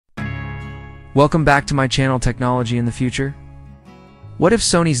Welcome back to my channel, Technology in the Future. What if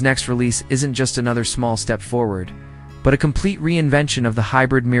Sony's next release isn't just another small step forward, but a complete reinvention of the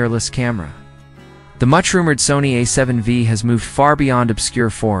hybrid mirrorless camera? The much-rumored Sony A7V has moved far beyond obscure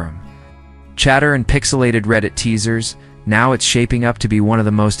forum chatter and pixelated Reddit teasers. Now it's shaping up to be one of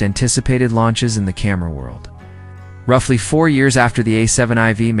the most anticipated launches in the camera world. Roughly 4 years after the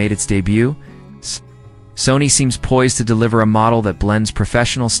A7IV made its debut, Sony seems poised to deliver a model that blends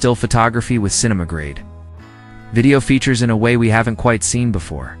professional still photography with cinema-grade video features in a way we haven't quite seen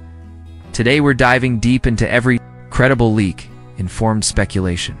before. Today we're diving deep into every credible leak, informed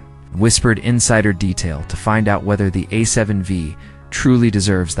speculation, whispered insider detail to find out whether the A7V truly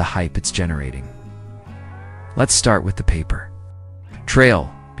deserves the hype it's generating. Let's start with the paper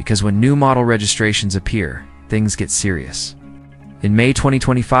trail, because when new model registrations appear, things get serious. In May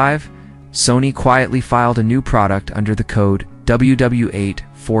 2025, Sony quietly filed a new product under the code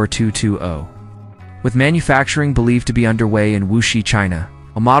WW84220. With manufacturing believed to be underway in Wuxi, China,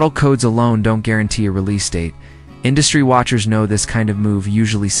 while model codes alone don't guarantee a release date, industry watchers know this kind of move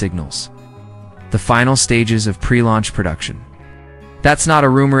usually signals the final stages of pre-launch production. That's not a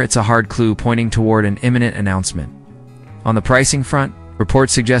rumor, it's a hard clue pointing toward an imminent announcement. On the pricing front,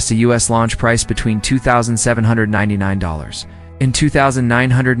 reports suggest a US launch price between $2,799 and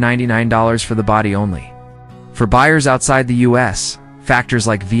 $2,999 for the body only. For buyers outside the US, factors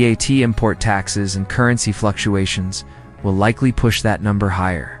like VAT import taxes and currency fluctuations will likely push that number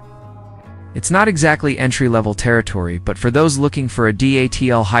higher. It's not exactly entry-level territory, but for those looking for a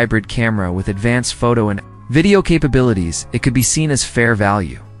DATL hybrid camera with advanced photo and video capabilities, it could be seen as fair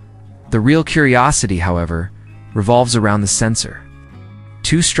value. The real curiosity, however, revolves around the sensor.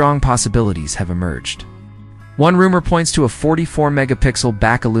 Two strong possibilities have emerged. One rumor points to a 44-megapixel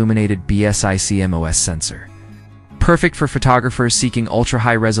back-illuminated BSIC MOS sensor, perfect for photographers seeking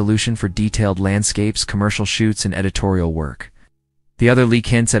ultra-high resolution for detailed landscapes, commercial shoots, and editorial work. The other leak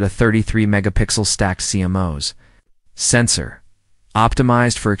hints at a 33-megapixel stacked CMOS sensor,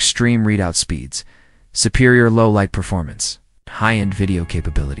 optimized for extreme readout speeds, superior low-light performance, high-end video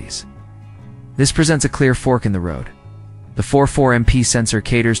capabilities. This presents a clear fork in the road. The 44MP sensor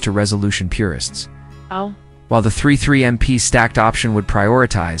caters to resolution purists, while the 33MP stacked option would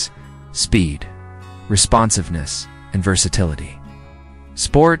prioritize speed, responsiveness, and versatility.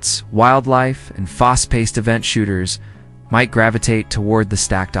 Sports, wildlife, and fast-paced event shooters might gravitate toward the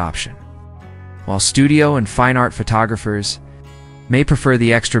stacked option, while studio and fine art photographers may prefer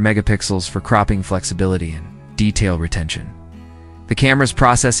the extra megapixels for cropping flexibility and detail retention. The camera's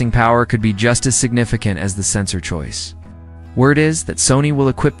processing power could be just as significant as the sensor choice. Word is that Sony will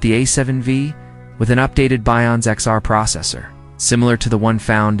equip the A7V with an updated Bionz XR processor, similar to the one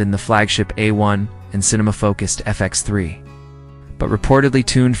found in the flagship A1 and cinema-focused FX3, but reportedly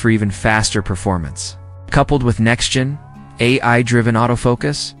tuned for even faster performance. Coupled with next-gen, AI-driven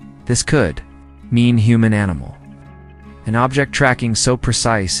autofocus, this could mean human-animal. An object tracking so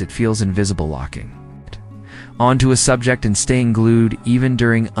precise it feels invisible, locking onto a subject and staying glued even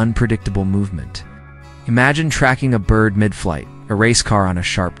during unpredictable movement. Imagine tracking a bird mid-flight, a race car on a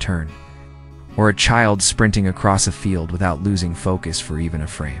sharp turn, or a child sprinting across a field without losing focus for even a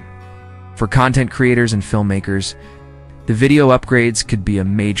frame. For content creators and filmmakers, the video upgrades could be a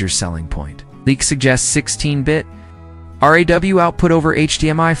major selling point. Leaks suggest 16-bit RAW output over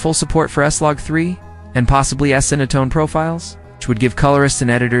HDMI, full support for S-Log 3, and possibly S-Cinetone profiles, which would give colorists and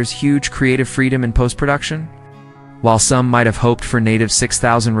editors huge creative freedom in post-production. While some might have hoped for native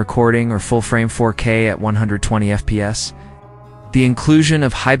 6000 recording or full-frame 4K at 120 FPS, the inclusion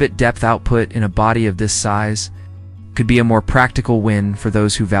of high-bit depth output in a body of this size could be a more practical win for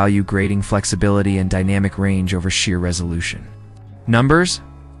those who value grading flexibility and dynamic range over sheer resolution. Numbers,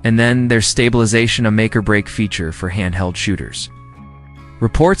 and then there's stabilization, a make-or-break feature for handheld shooters.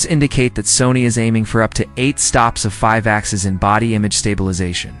 Reports indicate that Sony is aiming for up to 8 stops of 5-axis in-body image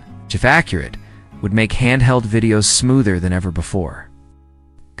stabilization, which, if accurate, would make handheld videos smoother than ever before.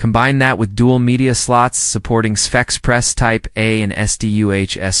 Combine that with dual media slots supporting SFexPress Type A and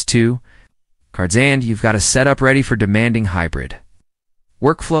SDUH-S2 cards, and you've got a setup ready for demanding hybrid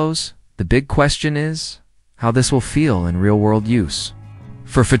workflows. The big question is how this will feel in real-world use.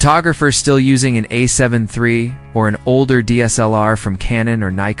 For photographers still using an A7 III or an older DSLR from Canon or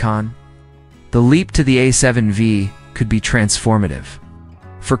Nikon, the leap to the A7V could be transformative.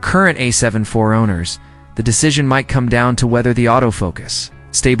 For current A7 IV owners, the decision might come down to whether the autofocus,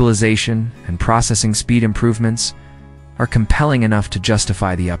 stabilization, and processing speed improvements are compelling enough to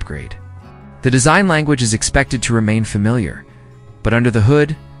justify the upgrade. The design language is expected to remain familiar, but under the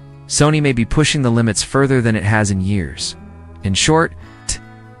hood, Sony may be pushing the limits further than it has in years. In short,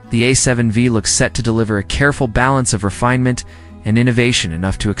 the A7V looks set to deliver a careful balance of refinement and innovation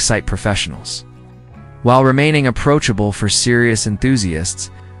enough to excite professionals, while remaining approachable for serious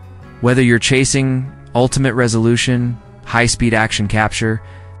enthusiasts. Whether you're chasing ultimate resolution, high-speed action capture,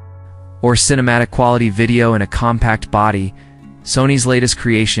 or cinematic quality video in a compact body, Sony's latest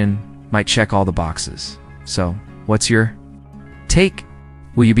creation might check all the boxes. So, what's your take?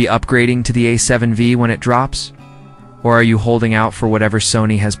 Will you be upgrading to the A7V when it drops? Or are you holding out for whatever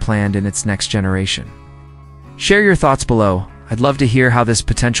Sony has planned in its next generation? Share your thoughts below. I'd love to hear how this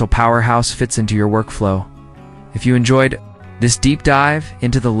potential powerhouse fits into your workflow. If you enjoyed this deep dive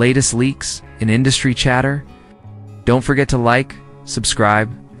into the latest leaks in industry chatter, don't forget to like,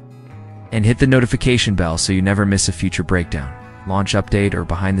 subscribe, and hit the notification bell so you never miss a future breakdown, launch update, or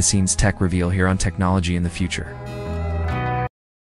behind-the-scenes tech reveal here on Technology in the Future.